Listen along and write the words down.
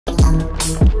I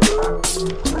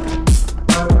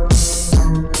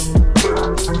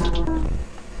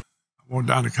walk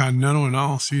down the Continental and I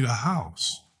don't see the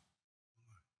house.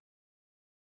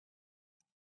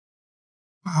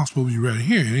 My house supposed to be right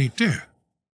here, it ain't there.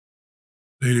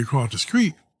 Lady across the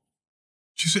street.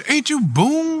 She said, "Ain't you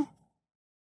Boone?"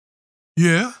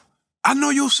 "Yeah, I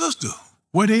know your sister.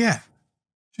 Where they at?"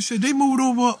 She said, "They moved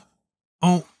over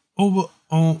on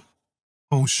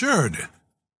Sheridan."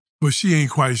 But she ain't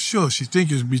quite sure. She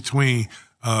think it's between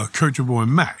Kirchable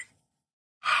and Mac.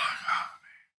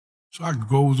 So I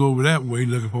goes over that way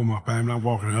looking for my family. I'm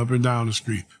walking up and down the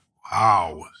street for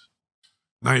hours.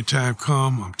 Nighttime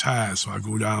come, I'm tired, so I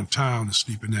go downtown and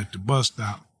sleeping at the bus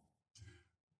stop.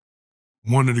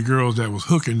 One of the girls that was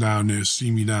hooking down there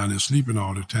see me down there sleeping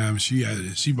all the time. She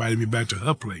invited me back to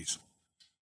her place.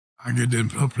 I get there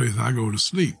to her place and I go to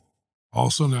sleep. All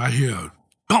of a sudden I hear a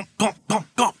thump, thump, thump,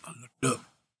 thump. I looked up.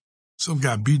 Some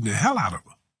guy beating the hell out of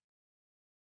her.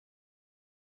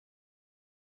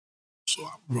 So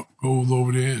I goes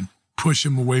over there and push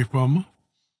him away from her.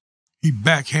 He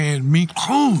backhand me.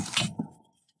 Boom!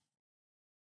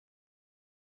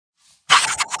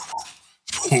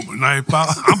 Pull my knife out.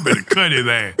 I better cut his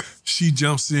ass. She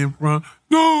jumps in front.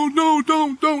 "No,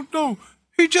 don't.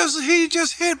 He just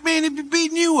hit me and he be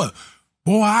beating you up."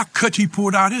 Boy, I cut. He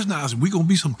pulled out his knife. "We gonna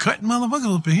be some cutting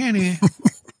motherfuckers up in here then."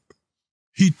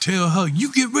 He tell her,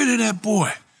 "You get rid of that boy.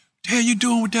 What the hell you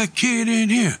doing with that kid in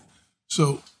here?"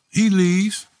 So he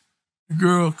leaves. The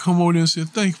girl come over there and said,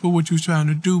 "Thanks for what you was trying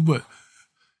to do, but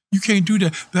you can't do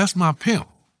that. That's my pimp."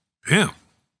 "Pimp?"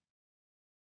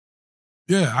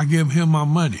 "Yeah, I give him my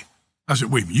money." I said,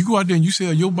 "Wait, you go out there and you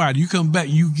sell your body, you come back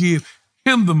and you give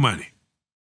him the money.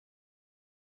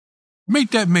 Make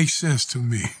that make sense to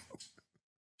me."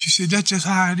 She said, "That's just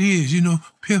how it is,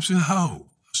 pimps and hoes."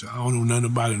 I said, "I don't know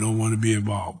nothing about it, don't want to be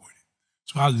involved with it."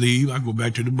 So I leave, I go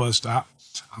back to the bus stop.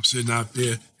 I'm sitting out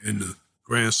there in the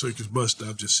Grand Circus bus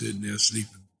stop, just sitting there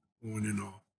sleeping, on and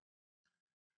off.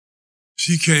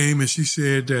 She came and she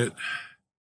said that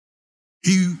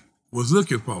he was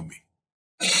looking for me.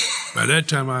 By that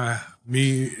time,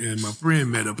 me and my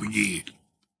friend met up again.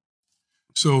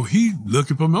 So he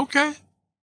looking for me, okay.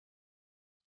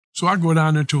 So I go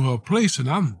down there to her place and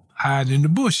I'm hiding in the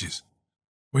bushes,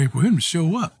 waiting for him to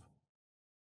show up.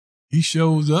 He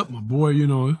shows up, my boy,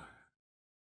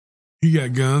 he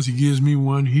got guns, he gives me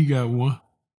one, he got one.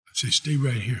 I said, "Stay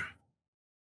right here."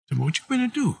 I said, "What you gonna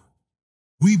do?"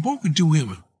 "We both could do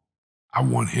him. I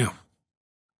want him."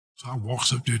 So I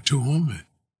walks up there to him and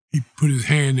he put his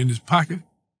hand in his pocket.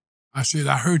 I said,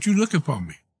 "I heard you looking for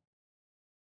me."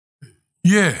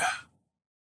 "Yeah."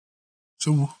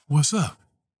 "So what's up?"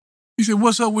 He said,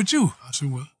 "What's up with you?" I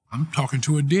said, "Well, I'm talking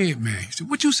to a dead man." He said,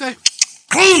 "What you say?"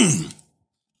 Boom!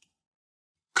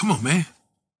 "Come on, man."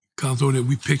 Comes over there,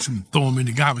 we pick him and throw him in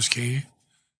the garbage can.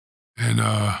 And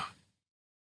I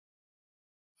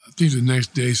think the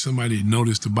next day somebody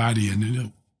noticed the body and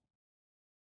then,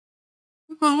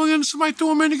 somebody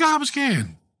threw him in the garbage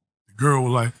can. The girl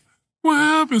was like, "What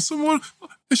happened?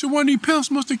 They said one of these pimps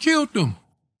must have killed them."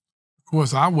 Of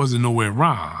course, I wasn't nowhere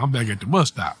around. I'm back at the bus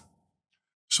stop.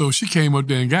 So she came up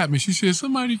there and got me. She said,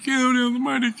 "Somebody killed him,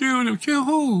 somebody killed him." "Kill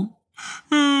who?"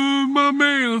 "My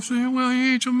man." I said, "Well,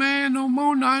 he ain't your man no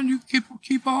more now. You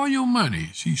keep all your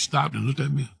money." She stopped and looked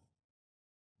at me.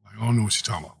 Like, I don't know what she's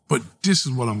talking about. "But this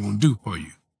is what I'm going to do for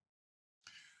you.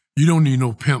 You don't need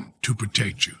no pimp to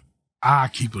protect you. I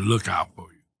keep a lookout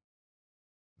for you."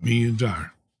 Me and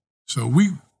Darn. So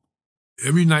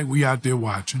every night we out there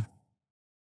watching.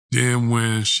 Then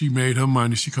when she made her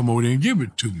money, she come over there and give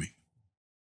it to me.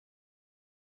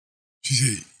 She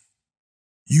said,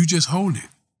 "You just hold it.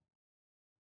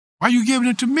 Why you giving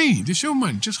it to me? This your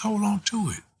money. Just hold on to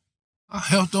it." I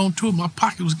held on to it. My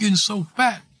pocket was getting so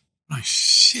fat. I'm like,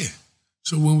 shit.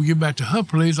 So when we get back to her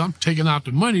place, I'm taking out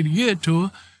the money to get it to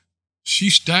her. She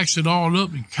stacks it all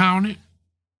up and count it.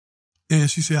 And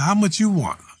she said, "How much you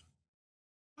want?"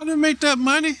 "I didn't make that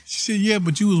money." She said, "Yeah,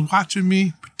 but you was watching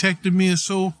me, protecting me and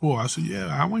so forth." I said, "Yeah,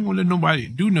 I ain't gonna let nobody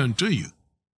do nothing to you."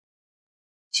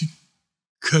 She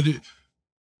cut it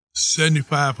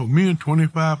 75 for me and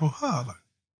 25 for her. Like,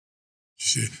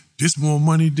 she said, "This more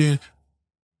money than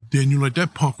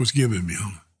that punk was giving me."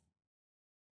 I'm like,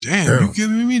 "Damn, you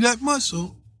giving me that much?"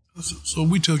 So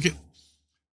we took it.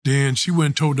 Then she went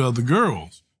and told the other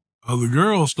girls. Other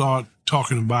girls started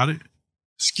talking about it.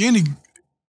 Skinny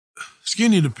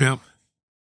the pimp,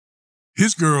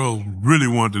 his girl really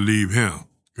wanted to leave him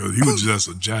because he was just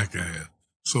a jackass.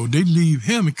 So they leave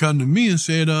him and come to me and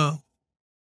said,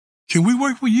 "Can we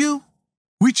work for you?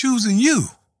 We choosing you."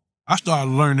 I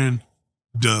started learning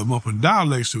the up and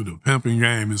dialects to the pimping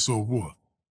game and so forth.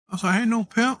 I was like, ain't no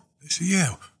pimp. They said,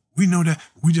 yeah, we know that.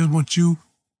 We just want you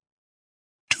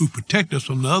to protect us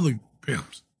from the other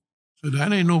pimps. So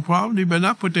that ain't no problem. They better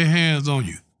not put their hands on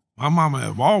you. My mama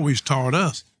have always taught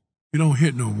us, you don't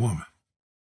hit no woman.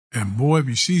 And boy, if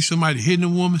you see somebody hitting a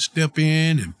woman, step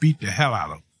in and beat the hell out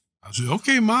of them. I said,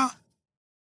 okay, Ma.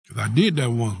 Because I did that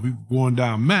once. We were going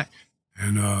down Mac,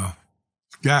 and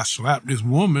guy slapped this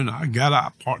woman. I got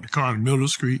out, parked the car in the middle of the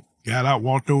street, got out,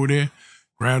 walked over there,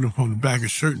 grabbed him from the back of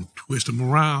his shirt and twisted him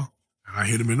around, and I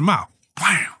hit him in the mouth.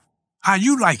 Bam! How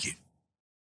you like it?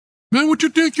 Man, what you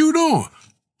think you doing?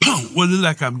 What is it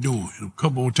like I'm doing? And a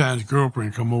couple of times, his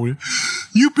girlfriend come over there.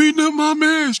 You beating up my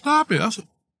man. Stop it. I said,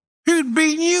 he was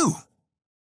beating you.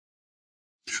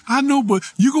 I know, but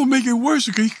you going to make it worse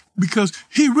because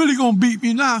he really going to beat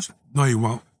me now. I said, no, he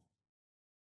won't.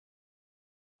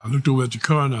 I looked over at the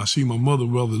car and I see my mother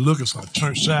brother looking, so I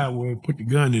turned sideways and put the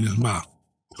gun in his mouth.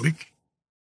 Click.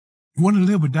 You want to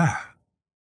live or die?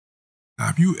 Now,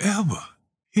 if you ever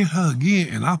hit her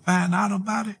again and I find out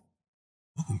about it,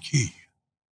 I'm going to kill you.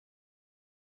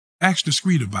 Ask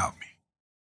discreet about me.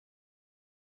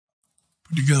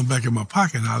 Put the gun back in my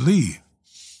pocket and I leave.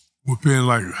 Within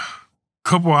like a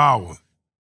couple hours.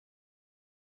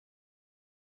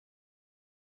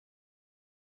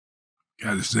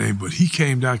 Got his name, but he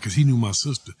came down because he knew my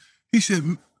sister. He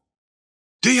said,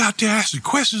 they out there asking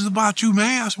questions about you,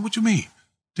 man. I said, what you mean?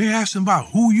 They asking about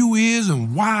who you is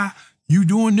and why you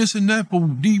doing this and that for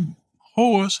these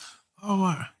whores. All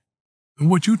right.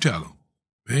 And what you tell them?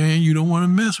 Man, you don't want to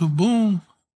mess with Boone.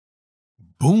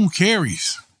 Boone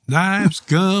carries knives,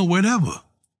 gun, whatever.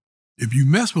 If you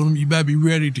mess with him, you better be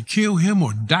ready to kill him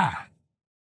or die.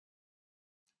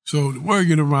 So the word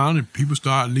get around and people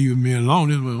start leaving me alone.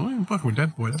 They went, I ain't fucking with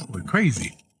that boy. That boy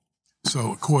crazy.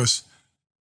 So, of course,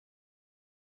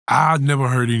 I never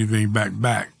heard anything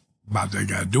back about that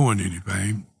guy doing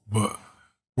anything. But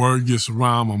word gets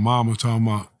around, my mom was talking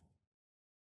about,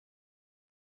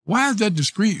 why is that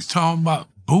discreet talking about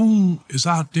Boone is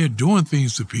out there doing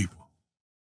things to people?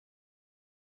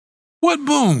 What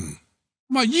Boone?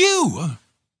 I'm like, you.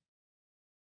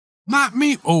 Not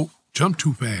me. Oh, jump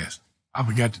too fast. I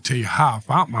forgot to tell you how I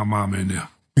found my mama in there.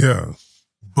 Yeah.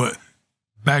 But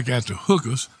back at the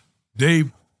hookers, they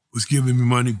was giving me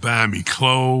money, buying me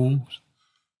clothes.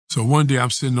 So one day I'm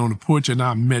sitting on the porch and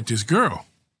I met this girl.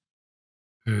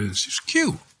 And she's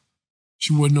cute.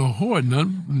 She wasn't no whore or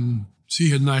nothing. And she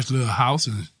had a nice little house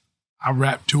and I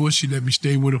rapped to her. She let me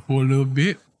stay with her for a little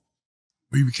bit.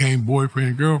 We became boyfriend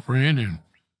and girlfriend and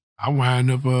I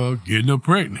wound up getting her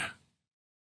pregnant.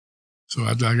 So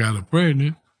after I got her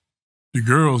pregnant, the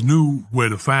girls knew where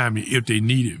to find me if they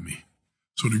needed me.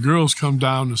 So the girls come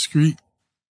down the street,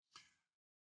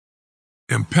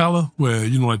 Impella, where,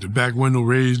 you know, like the back window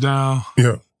raised down.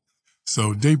 Yeah.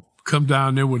 So they come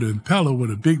down there with an Impella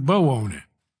with a big bow on it.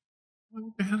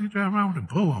 What the hell they drive around with a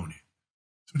bow on it?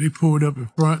 So they pulled up in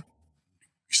front,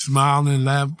 smiling and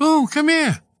laughing. Boom, come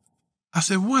here. I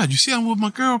said, what? You see, I'm with my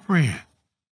girlfriend.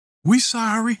 We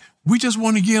sorry. We just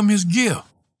want to give him his gift.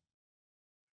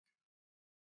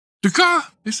 The car?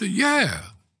 They said, yeah.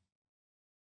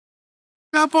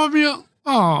 Y'all bought me up.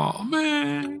 Oh,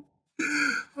 man.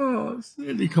 Oh,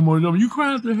 Cindy, come on. You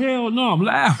crying to hell? No, I'm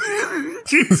laughing.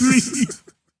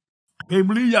 Can't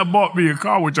believe y'all bought me a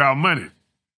car with y'all money.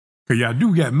 Because y'all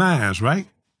do got mines, right?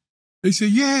 They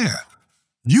said, yeah.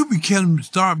 You became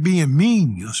start being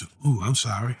mean. I said, oh, I'm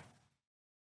sorry.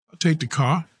 I'll take the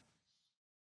car.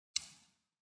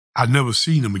 I never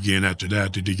seen them again after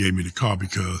that they gave me the car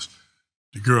because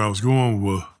the girl I was going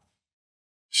with,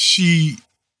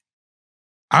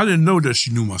 I didn't know that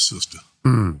she knew my sister.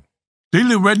 Mm. They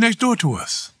lived right next door to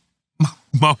us.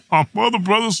 My mother,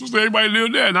 brother, sister, everybody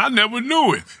lived there, and I never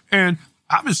knew it. And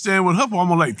I've been staying with her for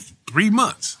almost like 3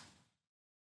 months.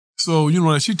 So, you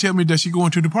know, she tell me that she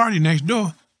going to the party next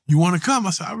door. You want to come? I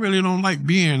said, I really don't like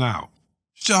being out.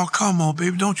 She said, oh, come on,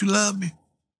 baby, don't you love me?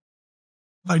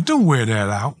 Like, don't wear that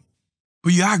out.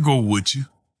 But yeah, I go with you.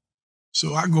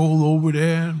 So I go over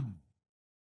there.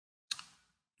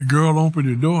 The girl opened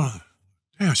the door.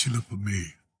 Damn, she looked for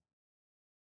me.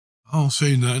 I don't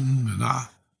say nothing. And I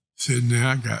sitting there,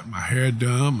 I got my hair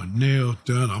done, my nails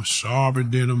done. I'm sharper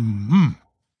than them.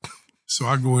 So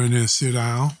I go in there and sit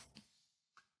down.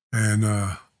 And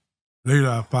later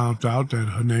I found out that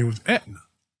her name was Etna.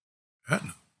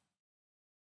 Etna.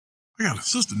 I got a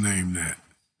sister named that.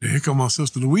 Then here come my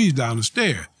sister Louise down the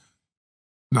stairs.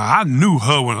 Now, I knew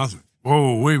her when I said,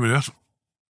 whoa, wait a minute, that's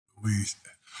Louise.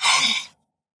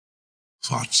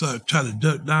 So I tried to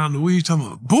duck down Louise, talking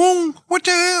about, Boone, what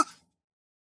the hell?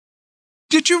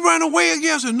 did you run away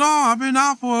again? I said, no, I've been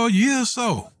out for a year or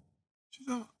so. She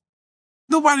said,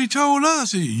 nobody told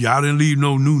us. Y'all didn't leave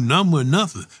no new number or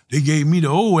nothing. They gave me the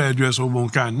old address over on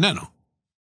Continental.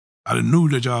 I didn't know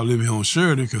that y'all live here on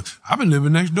Sheridan because I've been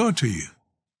living next door to you.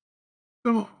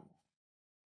 So,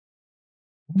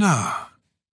 nah,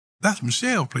 that's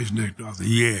Michelle's place next door. I said,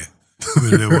 yeah, I've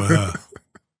been living with her.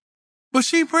 But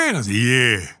she praying. I said,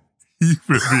 yeah, you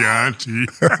with me, auntie.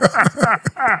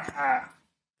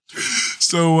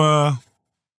 So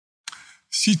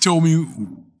she told me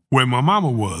where my mama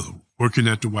was, working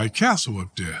at the White Castle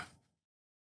up there.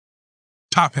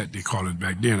 Top Hat, they call it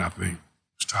back then, I think. It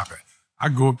was Top Hat. I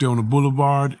go up there on the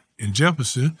boulevard in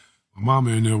Jefferson. My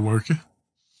mama in there working.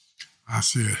 I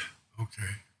said,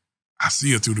 okay. I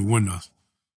see her through the windows.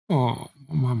 Oh,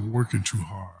 my mama working too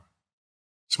hard.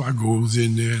 So I goes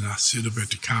in there and I sit up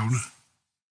at the counter.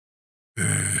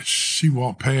 And she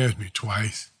walked past me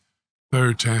twice.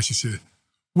 Third time she said,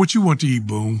 what you want to eat,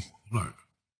 Boone? I'm like,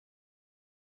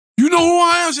 you know who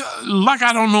I am? She, like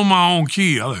I don't know my own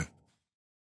kid. I'm like,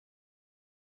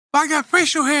 I got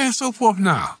facial hair and so forth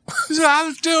now. She said, I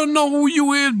still know who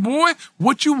you is, boy.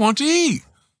 What you want to eat?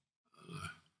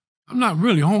 I'm not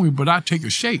really hungry, but I take a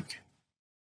shake.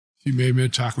 She made me a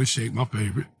chocolate shake, my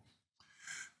favorite.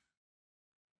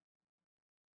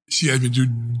 She asked me,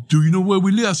 do you know where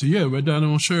we live? I said, yeah, right down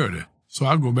on Sheridan. So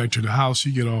I go back to the house.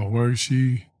 She get off work.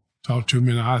 She talked to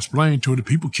me, and I explained to her the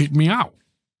people kicked me out.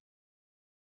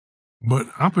 But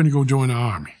I'm finna go join the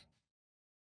Army.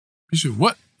 She said,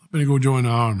 what? I'm finna go join the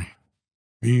Army.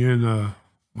 Me and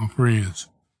my friends.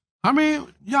 I mean,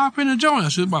 y'all finna join. I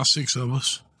said, about 6 of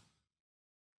us.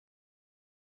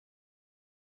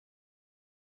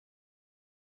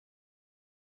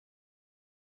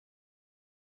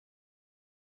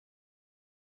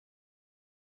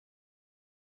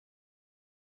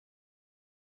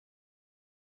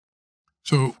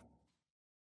 So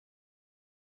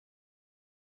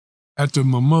after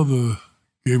my mother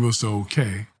gave us the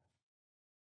okay,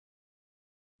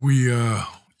 we, what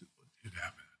did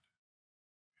happen?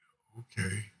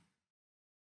 Okay.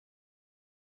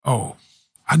 Oh,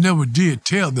 I never did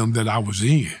tell them that I was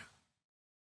in.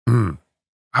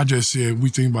 I just said, we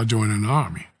think about joining the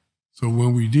Army. So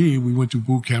when we did, we went to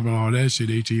boot camp and all that shit,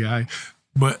 ATI,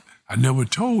 but I never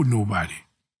told nobody.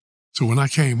 So when I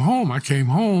came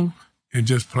home in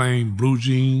just plain blue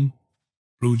jean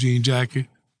jacket,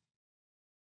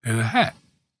 and a hat.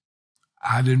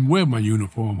 I didn't wear my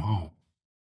uniform home.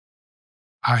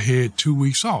 I had 2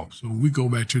 weeks off, so we go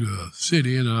back to the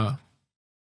city and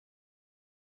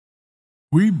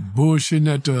we bullshitting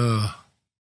at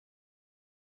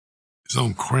it's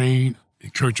on Crane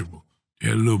and Kirchable. They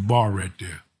had a little bar right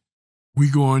there.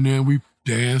 We go in there and we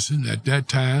dancing. At that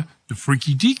time, the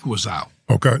Freaky Deek was out.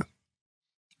 Okay.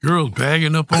 Girls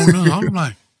bagging up on us. I'm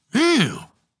like, damn.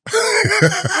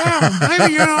 Damn,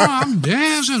 baby, I'm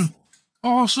dancing.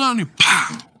 All of a sudden,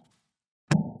 pow.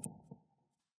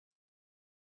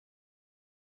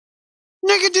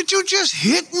 Nigga, did you just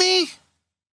hit me?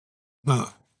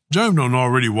 Now, James done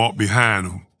already walked behind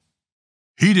him.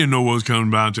 He didn't know what was coming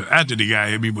about until after the guy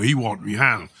hit me, but he walked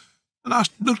behind him. And I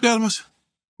looked at him and said,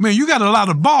 man, you got a lot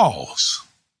of balls.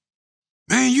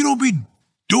 Man, you don't be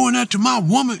doing that to my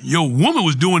woman. Your woman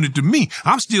was doing it to me.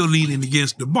 I'm still leaning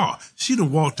against the bar. She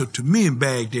done walked up to me and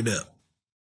bagged it up.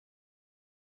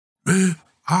 Man,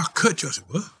 I'll cut you. I said,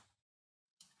 what?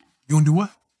 You gonna do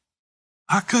what?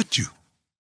 I'll cut you.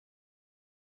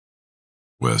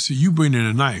 Well, see, you bring in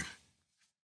a knife.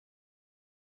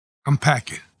 I'm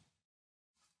packing.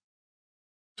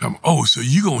 Oh, so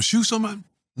you gonna shoot somebody?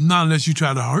 Not unless you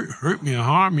try to hurt me or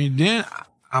harm me, then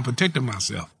I'm protecting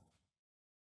myself.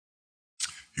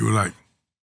 He was like,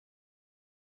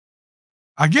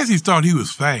 I guess he thought he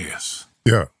was fast.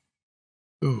 Yeah.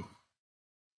 So,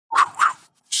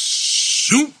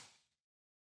 shoot.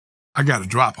 I got a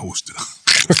drop holster.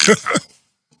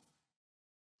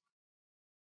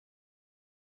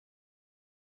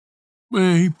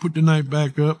 Man, he put the knife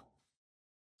back up.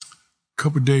 A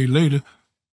couple days later,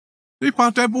 they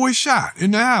found that boy shot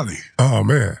in the alley. Oh,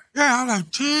 man. Yeah, I was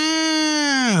like,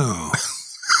 damn.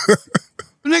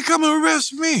 And they come and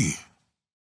arrest me.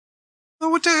 So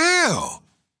what the hell?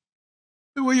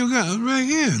 Well, you got right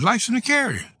here, license to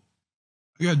carry.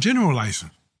 I got general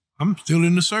license. I'm still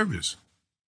in the service.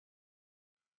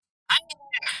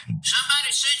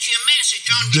 Somebody sent you a message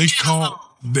on the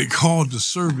telephone. They called the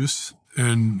service,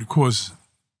 and of course,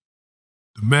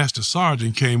 the master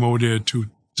sergeant came over there to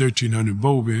 1300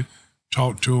 Bowman,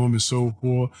 talked to him and so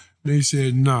forth. They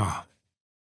said, nah.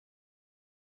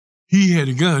 He had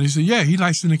a gun. He said, yeah, he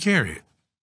licensed to carry it.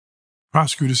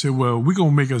 Prosecutor said, well, we're going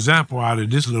to make an example out of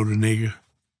this little nigga.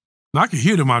 Now, I can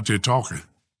hear them out there talking.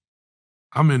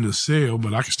 I'm in the cell,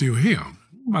 but I can still hear them.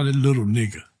 About that little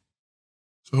nigga.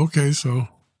 So, okay, so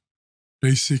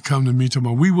they come to me, talking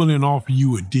about, we willing to offer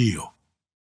you a deal.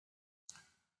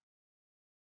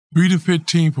 3 to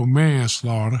 15 for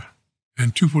manslaughter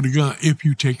and 2 for the gun if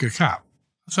you take a cop.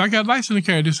 So I got license to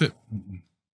carry. They said,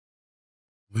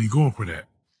 we ain't going for that.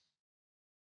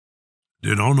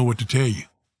 They don't know what to tell you.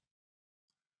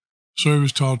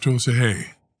 Service talked to him and said,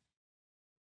 hey,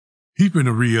 he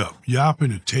finna re-up. Y'all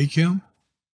finna take him?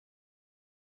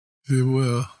 He said,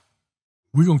 well,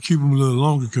 we're going to keep him a little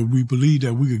longer because we believe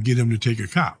that we could get him to take a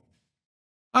cop.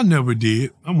 I never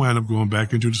did. I wound up going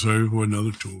back into the service for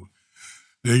another tour.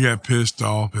 They got pissed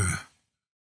off, and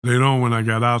later on when I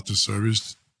got out the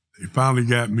service, they finally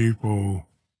got me for,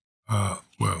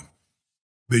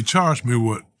 they charged me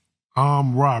with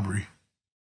armed robbery,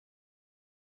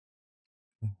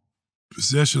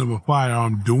 possession of a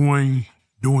firearm during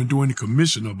the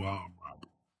commission of armed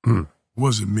robbery.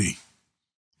 Wasn't me.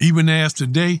 Even as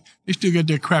today, they still got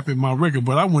that crap in my record,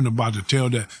 but I wasn't about to tell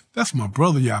that. That's my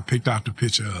brother y'all picked out the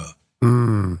picture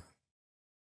of.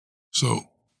 So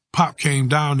Pop came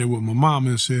down there with my mom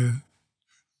and said,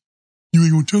 you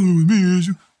ain't gonna tell her it was me, is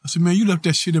you? I said, man, you left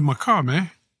that shit in my car, man.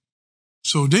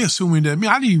 So they assuming that me,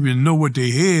 I didn't even know what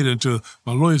they had until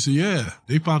my lawyer said, yeah,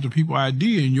 they found the people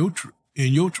ID in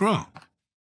your trunk.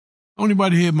 Only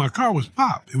body who had my car was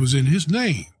Pop. It was in his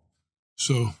name.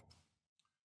 So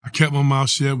I kept my mouth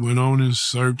shut, went on and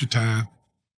served the time.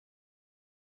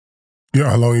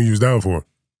 Yeah, how long you was down for?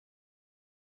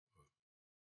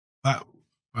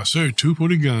 I served 2 for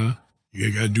the gun.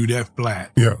 You got to do that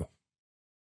flat. Yeah.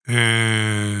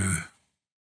 And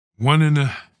 1 in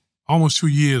almost 2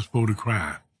 years for the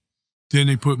crime. Then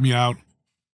they put me out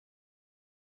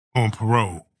on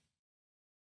parole.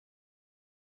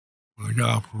 When I got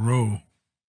out parole.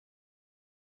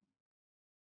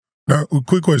 Now, a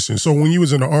quick question. So when you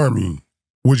was in the Army,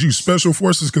 was you special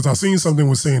forces? Because I seen something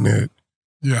was saying that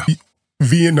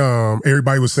Vietnam,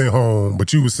 everybody was sent home,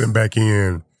 but you was sent back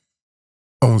in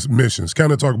on missions.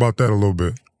 Kind of talk about that a little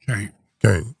bit. Can't.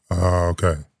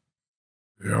 Okay.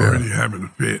 They're already having a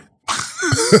fit.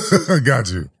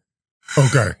 Got you.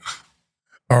 Okay.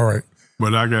 All right.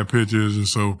 But I got pictures and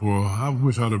so forth. I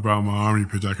wish I'd have brought my Army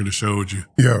picture. I could have showed you.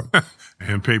 Yeah.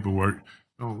 And paperwork.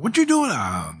 So, what you doing?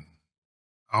 I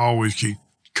always keep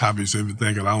copies of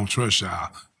everything because I don't trust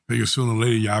y'all. Figure sooner or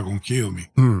later y'all gonna kill me.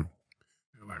 They're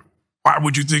like, why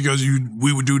would you think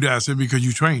we would do that? I said, because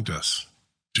you trained us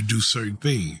to do certain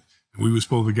things. And we were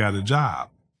supposed to get a job,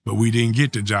 but we didn't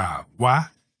get the job. Why?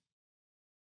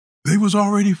 They was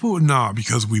already full. Nah,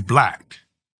 because we black.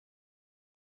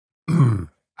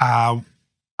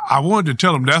 I wanted to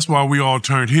tell them that's why we all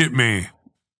turned hitman.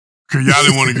 Because y'all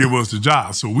didn't want to give us the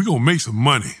job. So we're going to make some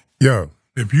money. Yeah.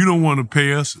 If you don't want to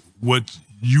pay us what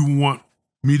you want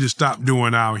me to stop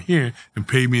doing out here and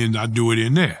pay me and I do it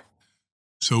in there.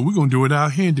 So we're going to do it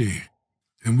out here then.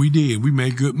 And we did. We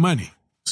made good money.